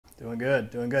Doing good,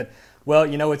 doing good. Well,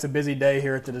 you know, it's a busy day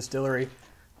here at the distillery.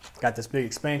 Got this big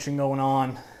expansion going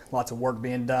on, lots of work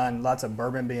being done, lots of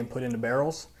bourbon being put into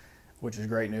barrels, which is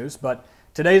great news. But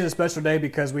today's a special day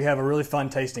because we have a really fun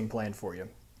tasting planned for you.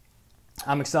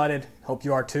 I'm excited, hope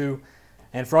you are too.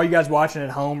 And for all you guys watching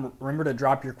at home, remember to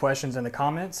drop your questions in the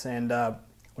comments and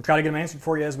we'll try to get them answered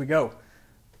for you as we go.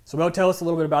 So Beau, tell us a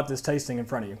little bit about this tasting in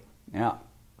front of you. Yeah.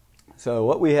 So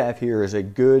what we have here is a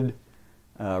good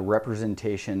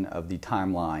representation of the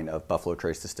timeline of Buffalo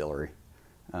Trace Distillery.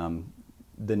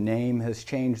 The name has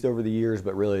changed over the years,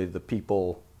 but really the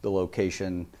people, the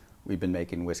location, we've been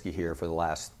making whiskey here for the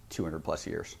last 200 plus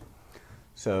years.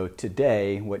 So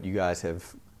today, what you guys have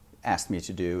asked me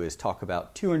to do is talk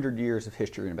about 200 years of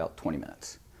history in about 20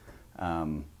 minutes.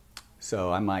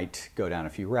 So I might go down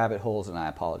a few rabbit holes, and I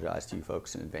apologize to you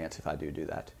folks in advance if I do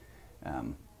that.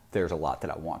 There's a lot that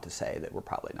I want to say that we're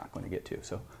probably not going to get to.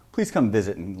 So please come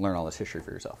visit and learn all this history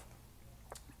for yourself.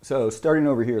 So starting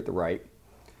over here at the right,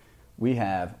 we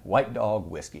have White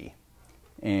Dog whiskey.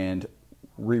 And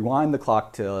rewind the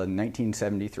clock to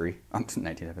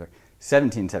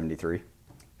 1773.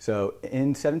 So in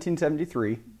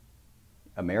 1773,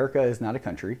 America is not a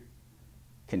country.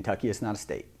 Kentucky is not a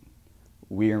state.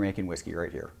 We are making whiskey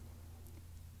right here.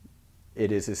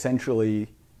 It is essentially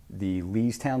the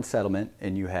Leestown settlement,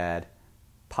 and you had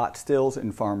pot stills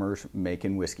and farmers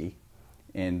making whiskey,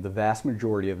 and the vast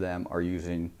majority of them are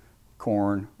using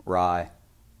corn, rye,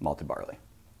 malted barley.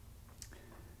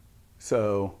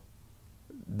 So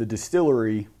the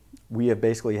distillery, we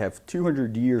basically have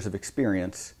 200 years of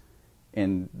experience,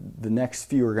 and the next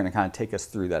few are going to kind of take us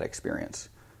through that experience.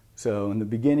 So in the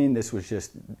beginning, this was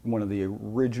just one of the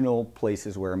original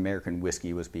places where American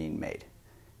whiskey was being made.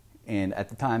 And at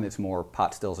the time, it's more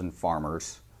pot stills and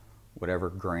farmers. Whatever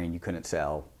grain you couldn't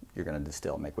sell, you're going to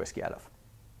distill and make whiskey out of.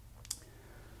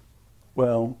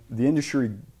 Well, the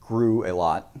industry grew a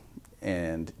lot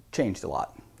and changed a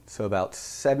lot. So about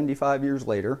 75 years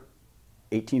later,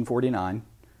 1849,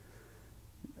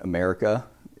 America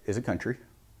is a country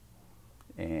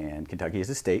and Kentucky is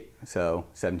a state. So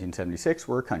 1776,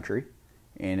 we're a country.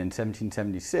 And in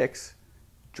 1776,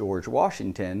 George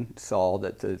Washington saw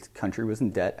that the country was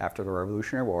in debt after the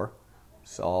Revolutionary War,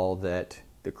 saw that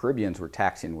the Caribbeans were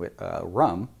taxing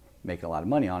rum, making a lot of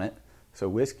money on it, so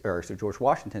George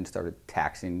Washington started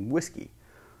taxing whiskey.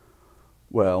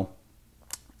 Well,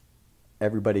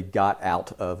 everybody got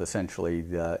out of essentially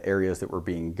the areas that were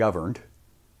being governed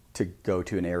to go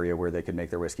to an area where they could make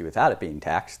their whiskey without it being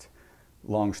taxed.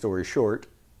 Long story short,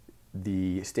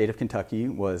 the state of Kentucky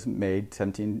was made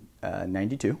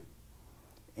 1792.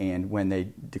 And when they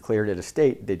declared it a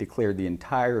state, they declared the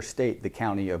entire state the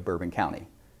county of Bourbon County.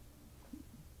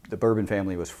 The Bourbon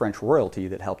family was French royalty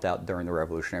that helped out during the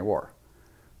Revolutionary War.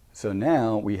 So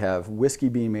now we have whiskey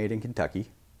being made in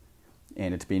Kentucky,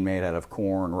 and it's being made out of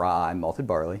corn, rye, malted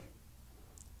barley.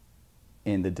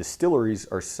 And the distilleries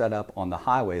are set up on the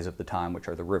highways of the time, which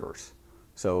are the rivers.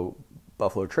 So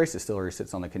Buffalo Trace Distillery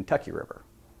sits on the Kentucky River.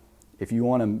 If you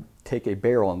want to take a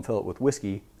barrel and fill it with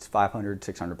whiskey, it's 500,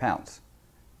 600 pounds.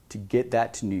 To get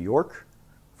that to New York,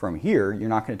 from here, you're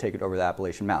not going to take it over the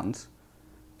Appalachian Mountains.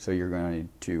 So you're going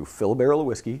to fill a barrel of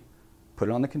whiskey, put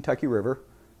it on the Kentucky River,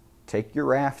 take your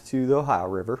raft to the Ohio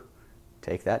River,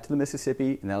 take that to the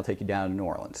Mississippi, and that'll take you down to New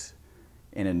Orleans.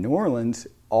 And in New Orleans,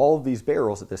 all of these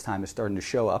barrels at this time is starting to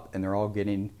show up, and they're all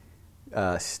getting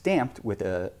stamped with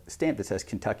a stamp that says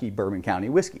Kentucky Bourbon County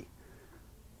Whiskey.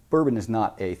 Bourbon is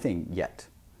not a thing yet.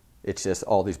 It's just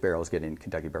all these barrels getting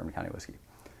Kentucky Bourbon County Whiskey.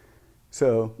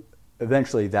 So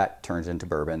eventually that turns into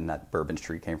bourbon. That Bourbon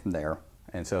Street came from there.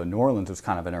 And so New Orleans was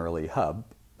kind of an early hub,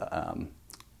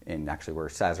 and actually where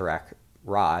Sazerac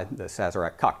rye, the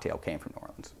Sazerac cocktail, came from New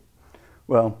Orleans.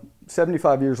 Well,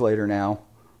 75 years later now,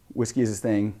 whiskey is a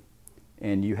thing,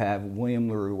 and you have William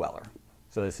LaRue Weller.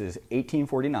 So this is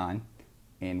 1849,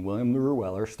 and William LaRue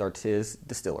Weller starts his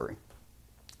distillery.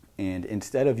 And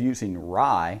instead of using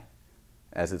rye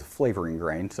as a flavoring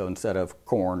grain, so instead of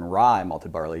corn, rye,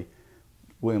 malted barley,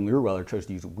 William LaRue Weller chose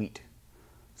to use wheat.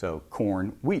 So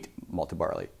corn, wheat, malted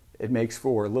barley. It makes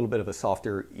for a little bit of a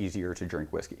softer, easier to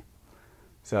drink whiskey.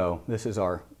 So this is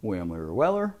our William LaRue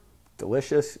Weller.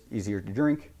 Delicious, easier to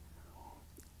drink.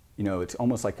 You know, it's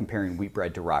almost like comparing wheat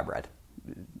bread to rye bread.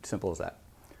 Simple as that.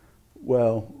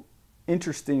 Well,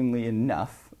 interestingly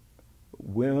enough,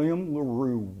 William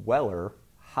LaRue Weller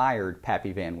hired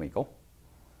Pappy Van Winkle,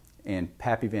 and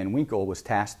Pappy Van Winkle was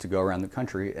tasked to go around the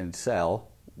country and sell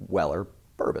Weller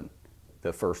bourbon,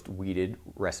 the first wheated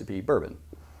recipe bourbon.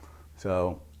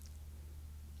 So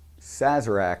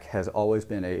Sazerac has always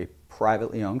been a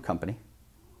privately owned company.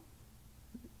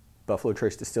 Buffalo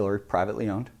Trace Distillery, privately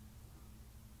owned.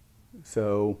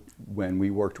 So when we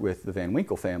worked with the Van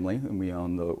Winkle family and we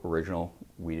owned the original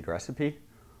wheated recipe,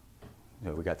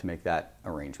 we got to make that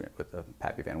arrangement with the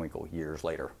Pappy Van Winkle years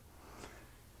later.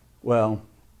 Well,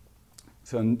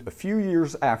 so a few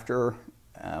years after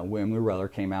William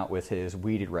Lorellar came out with his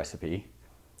wheated recipe,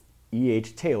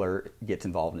 E.H. Taylor gets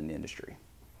involved in the industry.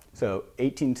 So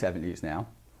 1870s now.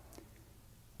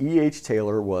 E.H.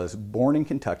 Taylor was born in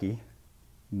Kentucky,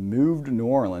 moved to New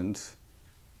Orleans,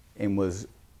 and was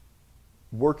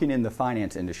working in the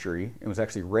finance industry and was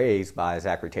actually raised by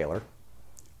Zachary Taylor.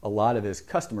 A lot of his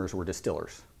customers were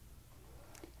distillers.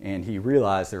 And he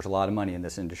realized there's a lot of money in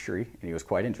this industry, and he was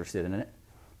quite interested in it.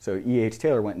 So E.H.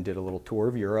 Taylor went and did a little tour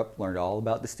of Europe, learned all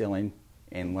about distilling,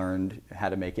 and learned how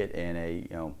to make it in a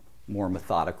more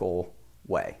methodical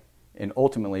way. And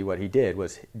ultimately what he did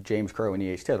was James Crowe and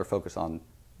E.H. Taylor focused on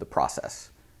the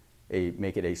process.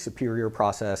 Make it a superior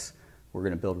process. We're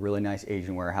going to build really nice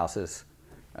aging warehouses,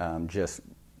 just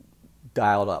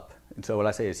dialed up. And so what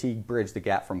I say is he bridged the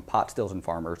gap from pot stills and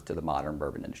farmers to the modern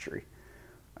bourbon industry.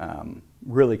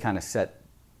 Really kind of set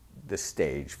the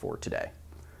stage for today.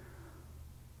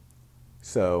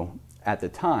 So at the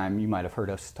time, you might have heard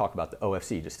us talk about the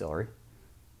OFC distillery.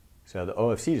 So the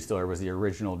OFC distillery was the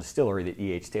original distillery that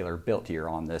E.H. Taylor built here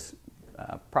on this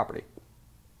property.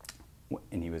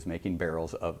 And he was making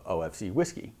barrels of OFC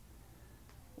whiskey.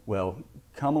 Well,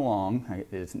 come along,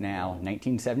 it's now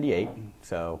 1978,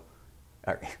 so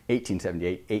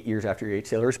 1878, 8 years after E.H.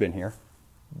 Taylor's been here,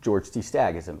 George T.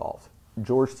 Stagg is involved.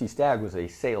 George T. Stagg was a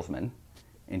salesman,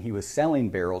 and he was selling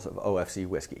barrels of OFC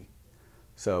whiskey.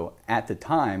 So at the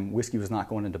time, whiskey was not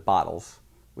going into bottles.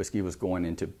 Whiskey was going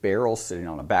into barrels sitting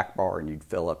on a back bar, and you'd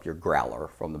fill up your growler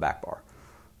from the back bar.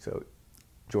 So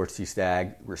George T.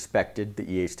 Stagg respected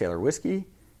the E.H. Taylor whiskey,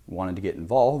 wanted to get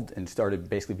involved, and started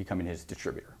basically becoming his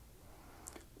distributor.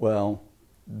 Well,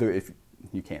 if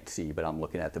you can't see, but I'm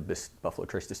looking at the Buffalo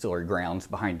Trace Distillery grounds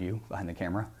behind you, behind the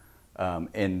camera,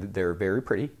 and they're very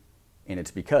pretty, and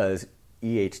it's because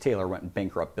E.H. Taylor went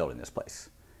bankrupt building this place.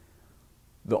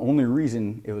 The only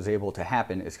reason it was able to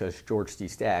happen is because George T.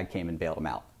 Stagg came and bailed him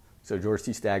out. So George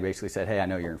T. Stagg basically said, hey, I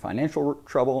know you're in financial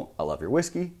trouble. I love your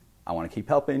whiskey. I want to keep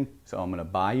helping, so I'm going to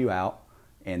buy you out.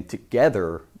 And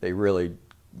together, they really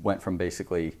went from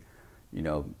basically,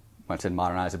 when I said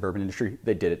modernize the bourbon industry,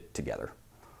 they did it together.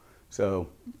 So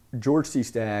George T.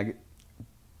 Stagg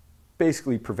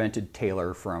basically prevented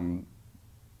Taylor from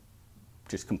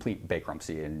just complete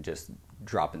bankruptcy and just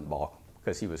dropping the ball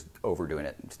because he was overdoing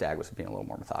it and Stagg was being a little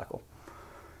more methodical.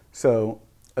 So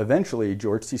eventually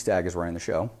George T. Stagg is running the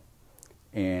show,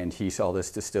 and he saw this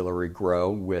distillery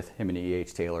grow with him and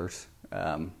E.H. Taylor's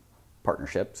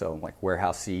partnership. So like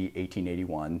Warehouse C,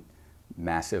 1881,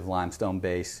 massive limestone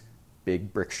base,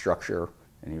 big brick structure,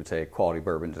 and he would say quality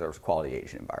bourbon deserves quality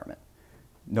aging environment.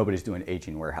 Nobody's doing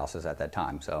aging warehouses at that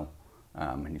time, so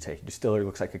and he'd say distillery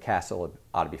looks like a castle, it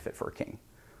ought to be fit for a king.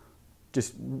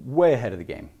 Just way ahead of the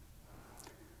game.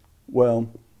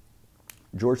 Well,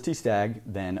 George T. Stagg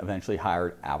then eventually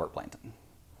hired Albert Blanton.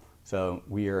 So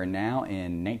we are now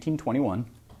in 1921.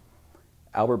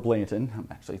 Albert Blanton, I'm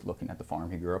actually looking at the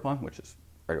farm he grew up on, which is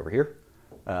right over here.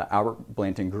 Albert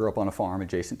Blanton grew up on a farm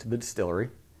adjacent to the distillery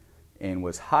and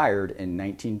was hired in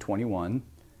 1921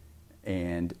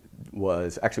 and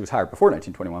was hired before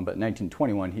 1921, but in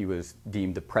 1921 he was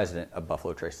deemed the president of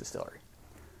Buffalo Trace Distillery.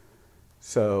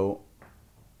 So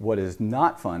what is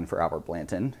not fun for Albert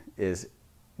Blanton is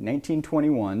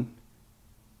 1921,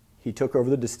 he took over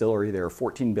the distillery. There are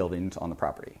 14 buildings on the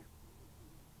property.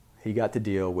 He got to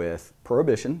deal with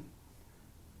Prohibition,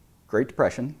 Great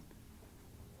Depression,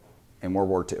 and World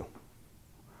War II,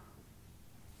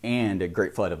 and a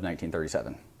Great Flood of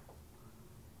 1937.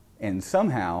 And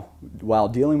somehow, while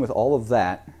dealing with all of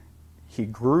that, he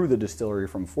grew the distillery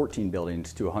from 14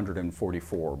 buildings to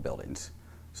 144 buildings.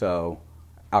 So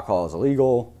alcohol is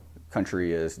illegal, the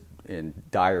country is in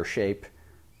dire shape,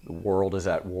 the world is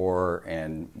at war,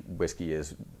 and whiskey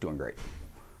is doing great.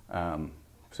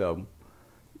 So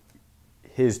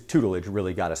his tutelage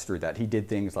really got us through that. He did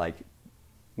things like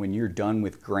when you're done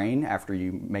with grain after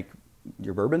you make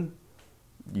your bourbon,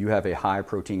 you have a high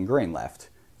protein grain left.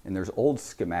 And there's old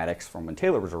schematics from when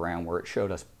Taylor was around where it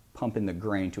showed us pumping the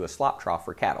grain to a slop trough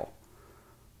for cattle.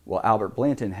 Well, Albert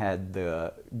Blanton had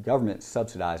the government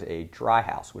subsidize a dry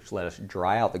house, which let us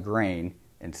dry out the grain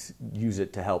and use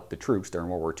it to help the troops during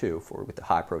World War II with the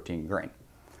high protein grain.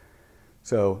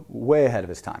 So way ahead of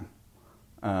his time.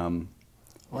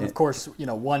 Well, of course,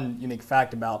 one unique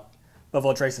fact about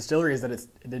Buffalo Trace Distillery is that it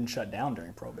didn't shut down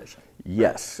during Prohibition.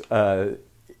 Yes.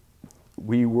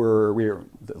 We are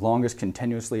the longest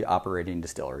continuously operating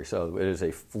distillery. So it is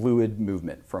a fluid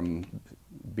movement from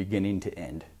beginning to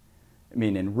end. I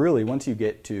mean, and really, once you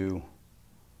get to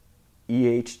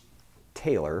E.H.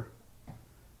 Taylor,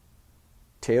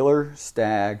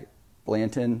 Stagg,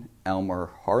 Blanton, Elmer,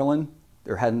 Harlan,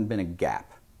 there hadn't been a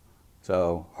gap.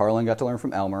 So Harlan got to learn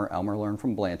from Elmer learned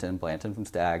from Blanton from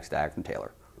Stagg from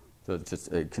Taylor. So it's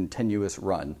just a continuous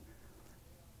run.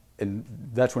 And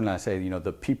that's when I say,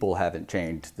 the people haven't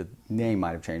changed. The name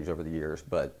might have changed over the years,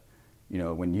 but,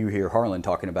 when you hear Harlan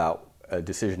talking about a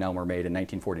decision Elmer made in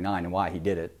 1949 and why he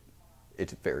did it,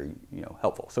 it's very,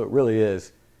 helpful. So it really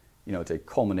is, it's a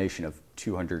culmination of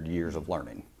 200 years of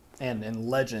learning. And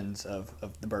legends of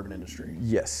the bourbon industry.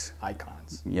 Yes.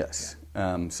 Icons. Yes.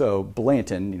 Yeah. So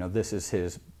Blanton, this is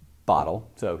his bottle.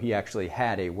 So he actually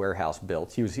had a warehouse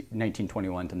built. He was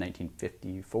 1921 to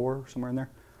 1954, somewhere in there.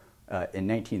 In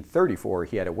 1934,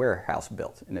 he had a warehouse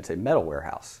built, and it's a metal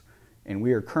warehouse. And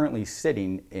we are currently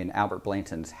sitting in Albert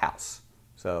Blanton's house.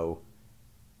 So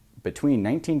between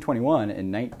 1921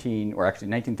 and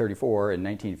 1934 and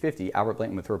 1950, Albert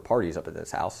Blanton would throw parties up at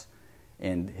this house.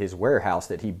 And his warehouse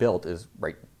that he built is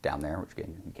right down there, which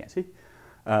again, you can't see.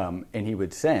 And he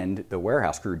would send the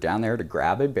warehouse crew down there to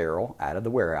grab a barrel out of the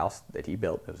warehouse that he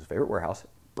built. It was his favorite warehouse.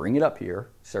 Bring it up here,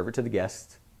 serve it to the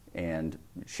guests, and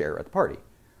share it at the party.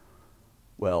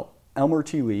 Well, Elmer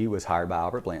T. Lee was hired by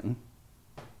Albert Blanton.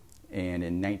 And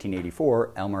in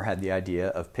 1984, Elmer had the idea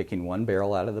of picking one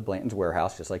barrel out of the Blanton's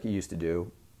warehouse, just like he used to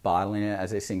do, bottling it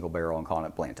as a single barrel and calling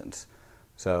it Blanton's.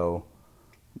 So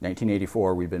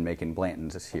 1984, we've been making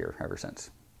Blanton's here ever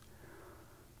since.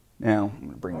 Now, I'm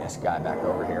going to bring this guy back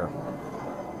over here.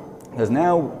 Because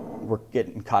now we're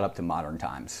getting caught up to modern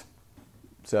times.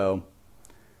 So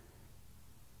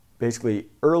basically,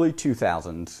 early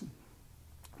 2000s,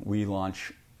 we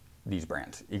launch these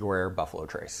brands, Eagle Rare, Buffalo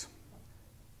Trace.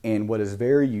 And what is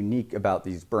very unique about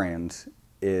these brands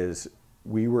is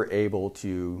we were able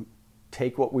to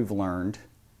take what we've learned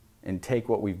and take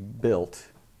what we've built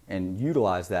and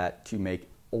utilize that to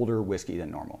make older whiskey than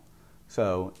normal.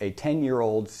 So a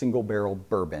 10-year-old single barrel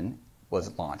bourbon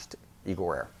was launched, Eagle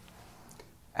Rare.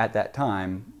 At that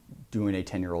time, doing a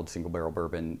 10-year-old single barrel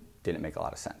bourbon didn't make a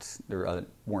lot of sense. There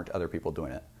weren't other people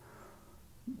doing it.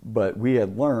 But we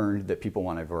had learned that people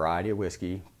want a variety of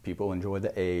whiskey, people enjoy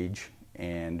the age,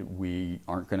 and we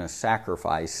aren't going to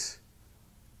sacrifice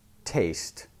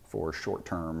taste for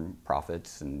short-term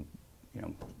profits. And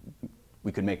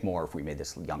we could make more if we made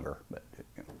this younger. But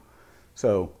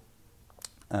so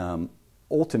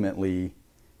ultimately,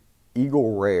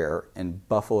 Eagle Rare and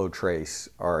Buffalo Trace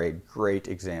are a great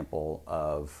example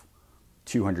of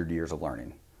 200 years of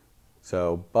learning.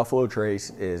 So Buffalo Trace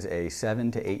is a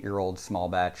 7 to 8 year old small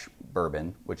batch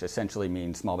bourbon, which essentially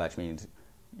means small batch means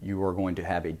you are going to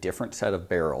have a different set of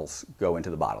barrels go into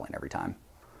the bottling every time.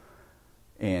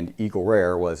 And Eagle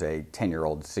Rare was a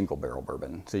 10-year-old single barrel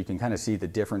bourbon. So you can kind of see the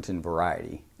difference in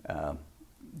variety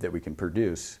that we can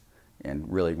produce.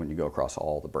 And really, when you go across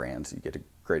all the brands, you get a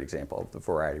great example of the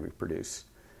variety we produce.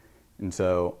 And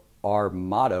so our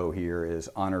motto here is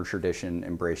honor tradition,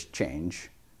 embrace change.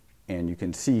 And you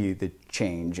can see the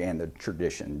change and the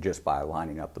tradition just by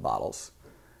lining up the bottles.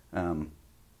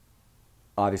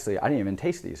 Obviously, I didn't even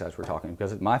taste these as we're talking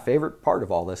because my favorite part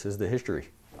of all this is the history.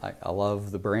 I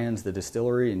love the brands, the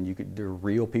distillery, and you could do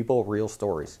real people, real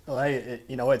stories. Well, hey,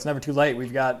 it's never too late.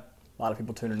 We've got a lot of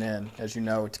people tuning in. As you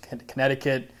know, it's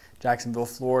Connecticut, Jacksonville,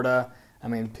 Florida. I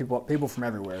mean, people from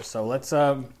everywhere. So let's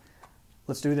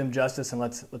do them justice and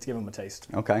let's give them a taste.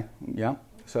 Okay, yeah.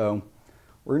 So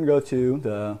we're going to go to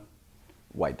the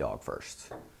White Dog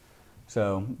first.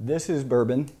 So this is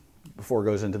bourbon before it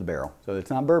goes into the barrel. So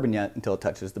it's not bourbon yet until it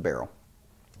touches the barrel.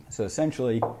 So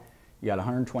essentially, you got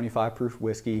 125 proof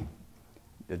whiskey.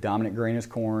 The dominant grain is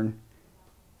corn,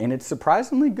 and it's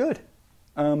surprisingly good.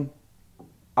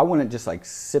 I wouldn't just like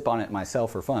sip on it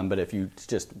myself for fun, but if you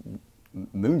just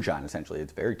moonshine, essentially,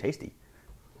 it's very tasty.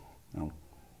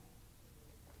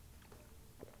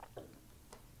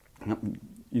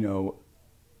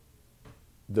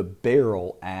 The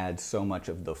barrel adds so much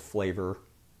of the flavor,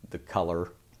 the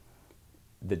color.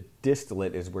 The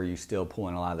distillate is where you still pull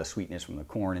in a lot of the sweetness from the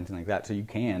corn and things like that. So you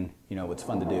can, what's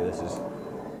fun to do, this is,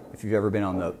 if you've ever been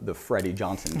on the Freddie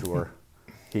Johnson tour,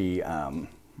 he,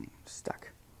 stuck.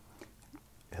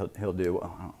 He'll do,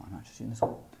 I'm not just using this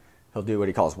one. He'll do what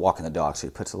he calls walking the dog. So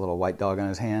he puts a little white dog on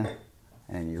his hand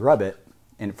and you rub it.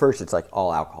 And at first it's like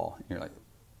all alcohol. You're like,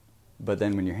 but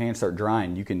then when your hands start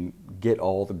drying, you can get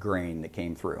all the grain that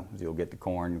came through. So you'll get the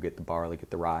corn, you'll get the barley, get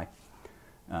the rye.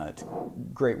 It's a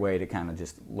great way to kind of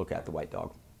just look at the White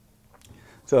Dog.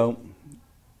 So,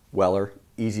 Weller,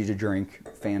 easy to drink,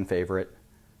 fan favorite.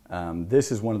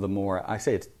 This is one of the more, I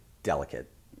say it's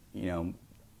delicate.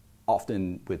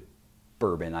 often with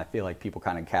bourbon, I feel like people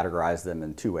kind of categorize them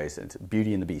in two ways. It's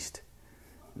beauty and the beast.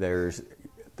 There's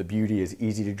the beauty is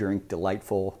easy to drink,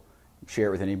 delightful, share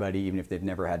it with anybody, even if they've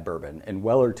never had bourbon. And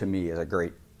Weller, to me, is a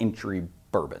great entry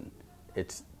bourbon.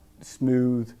 It's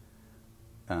smooth,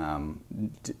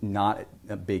 not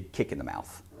a big kick in the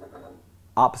mouth.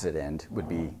 Opposite end would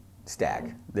be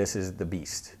Stagg. This is the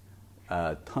beast.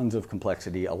 Tons of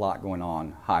complexity, a lot going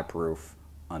on, high proof,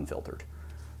 unfiltered.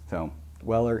 So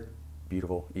Weller,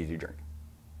 beautiful, easy to drink.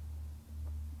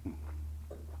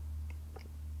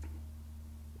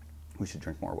 We should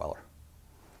drink more Weller.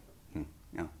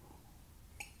 Yeah.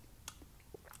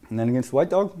 And then against the White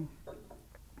Dog,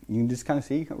 you can just kind of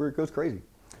see where it goes crazy.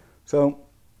 So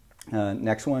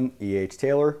next one, E.H.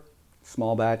 Taylor,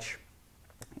 small batch.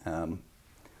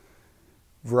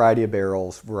 Variety of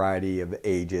barrels, variety of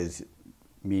ages,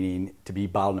 meaning to be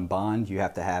bottled and bond, you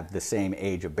have to have the same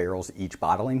age of barrels each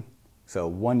bottling. So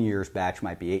 1 year's batch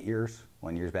might be 8 years,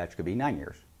 1 year's batch could be 9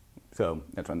 years. So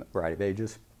that's one variety of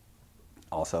ages.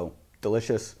 Also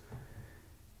delicious.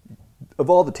 Of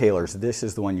all the Taylors, this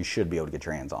is the one you should be able to get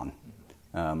your hands on.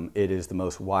 It is the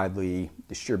most widely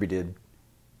distributed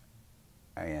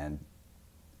and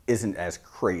isn't as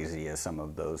crazy as some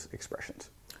of those expressions.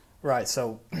 Right,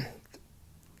 so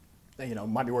you know,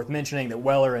 might be worth mentioning that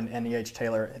Weller and E.H.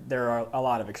 Taylor, there are a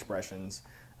lot of expressions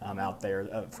out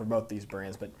there for both these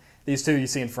brands, but these two you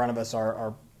see in front of us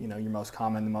are you know, your most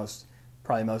common,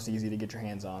 probably most easy to get your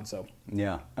hands on. So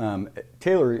yeah,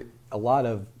 Taylor, a lot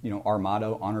of, you know, our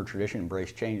motto, honor tradition,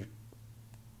 embrace change,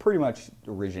 pretty much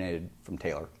originated from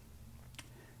Taylor.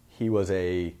 He was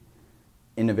a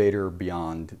innovator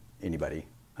beyond anybody,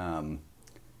 and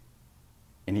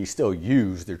he still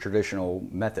used their traditional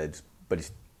methods, but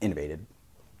he's innovated.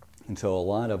 And so a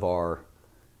lot of our,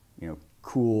 you know,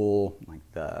 cool, like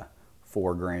the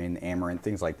 4-grain, amaranth,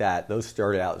 things like that, those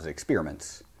started out as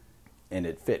experiments, and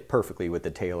it fit perfectly with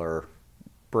the Taylor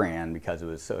brand because it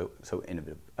was so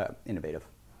innovative.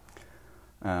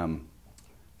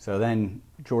 So then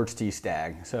George T.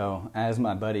 Stagg. So as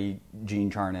my buddy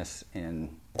Gene Charnas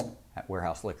at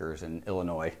Warehouse Liquors in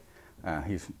Illinois,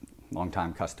 he's a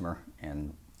longtime customer,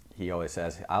 and he always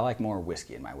says, I like more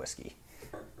whiskey in my whiskey,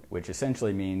 which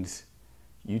essentially means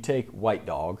you take White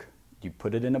Dog, you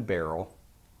put it in a barrel,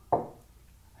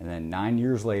 and then 9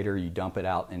 years later you dump it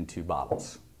out into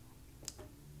bottles.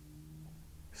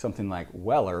 Something like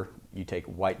Weller, you take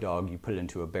White Dog, you put it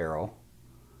into a barrel,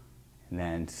 and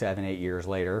then 7 years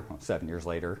later,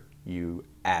 you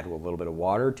add a little bit of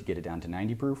water to get it down to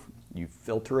 90 proof. You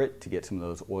filter it to get some of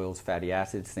those oils, fatty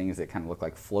acids, things that kind of look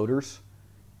like floaters,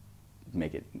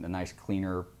 make it a nice,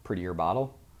 cleaner, prettier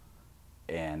bottle.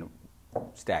 And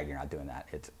Stagg, you're not doing that.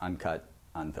 It's uncut,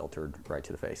 unfiltered, right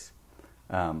to the face.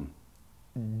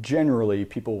 Generally,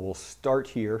 people will start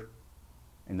here,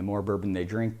 and the more bourbon they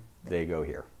drink, they go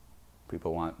here.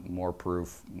 People want more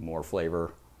proof, more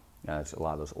flavor. So a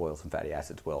lot of those oils and fatty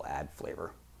acids will add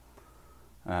flavor.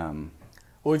 Well,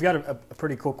 we've got a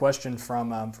pretty cool question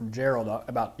from Gerald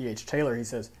about E.H. Taylor. He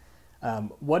says,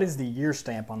 what is the year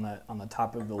stamp on the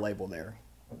top of the label there?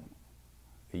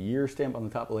 The year stamp on the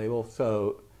top of the label.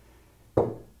 So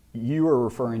you are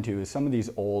referring to some of these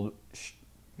old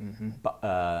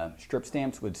strip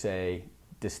stamps would say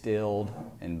distilled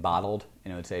and bottled,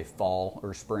 and it would say fall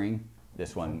or spring.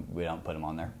 This one, we don't put them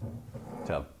on there.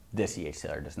 So this E.H.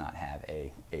 Taylor does not have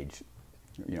a age,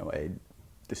 you know, a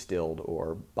distilled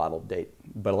or bottled date.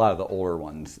 But a lot of the older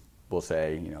ones will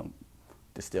say, you know,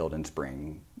 distilled in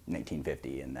spring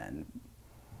 1950 and then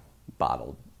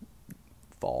bottled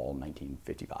fall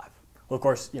 1955. Well, of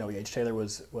course, you know, E.H. Taylor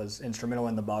was instrumental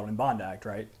in the Bottle and Bond Act,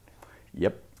 right?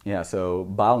 Yep. Yeah, so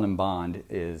bottle and bond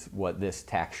is what this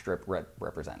tax strip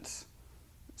represents.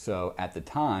 So at the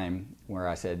time where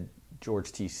I said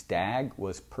George T. Stagg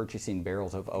was purchasing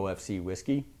barrels of OFC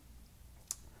whiskey,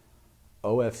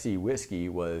 OFC whiskey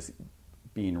was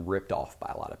being ripped off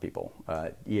by a lot of people.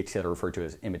 E.H. Taylor referred to it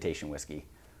as imitation whiskey.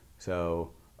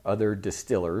 So other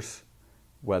distillers,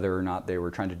 whether or not they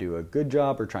were trying to do a good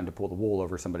job or trying to pull the wool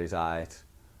over somebody's eyes,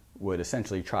 would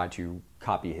essentially try to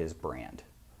copy his brand.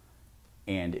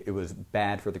 And it was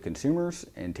bad for the consumers,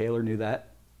 and Taylor knew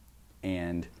that.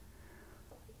 And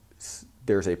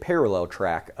there's a parallel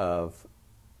track of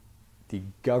the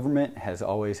government has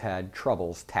always had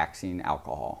troubles taxing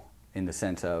alcohol, in the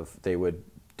sense of they would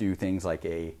do things like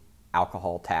a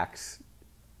alcohol tax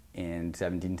in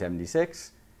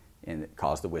 1776, and it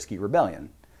caused the Whiskey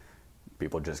Rebellion.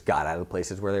 People just got out of the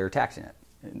places where they were taxing it.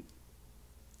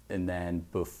 And then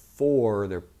before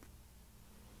the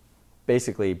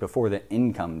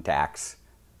income tax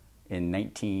in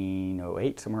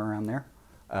 1908, somewhere around there,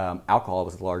 alcohol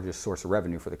was the largest source of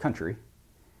revenue for the country.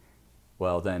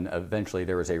 Well, then eventually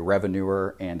there was a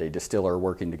revenuer and a distiller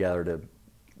working together to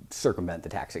circumvent the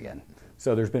tax again.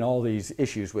 So there's been all these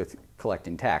issues with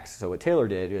collecting tax. So what Taylor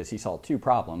did is he saw two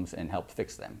problems and helped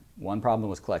fix them. One problem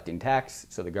was collecting tax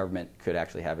so the government could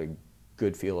actually have a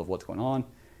good feel of what's going on,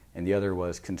 and the other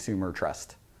was consumer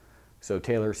trust. So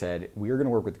Taylor said, we're going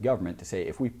to work with the government to say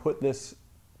if we put this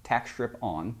tax strip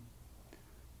on,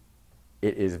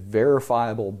 it is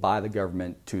verifiable by the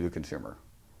government to the consumer.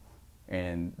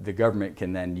 And the government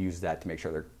can then use that to make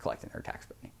sure they're collecting their tax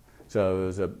money. So it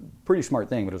was a pretty smart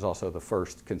thing, but it was also the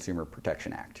first Consumer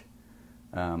Protection Act.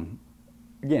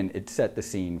 Again, it set the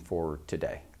scene for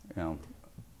today.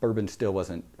 Bourbon still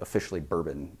wasn't officially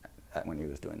bourbon when he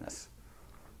was doing this.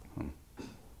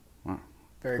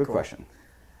 Very Good cool. question.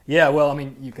 Yeah, well, I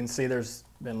mean, you can see there's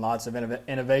been lots of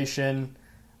innovation,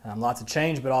 lots of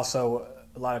change, but also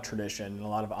a lot of tradition, and a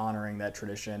lot of honoring that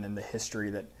tradition and the history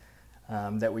that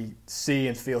that we see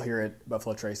and feel here at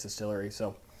Buffalo Trace Distillery.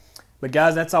 So, but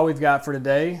guys, that's all we've got for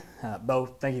today. Beau,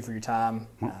 thank you for your time.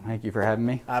 Thank you for having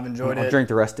me. I've enjoyed it. I'll drink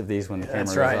the rest of these when the camera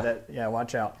That's goes right. off. Yeah,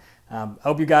 watch out.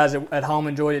 Hope you guys at home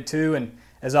enjoyed it too. And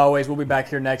as always, we'll be back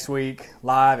here next week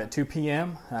live at 2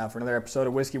 p.m. For another episode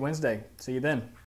of Whiskey Wednesday. See you then.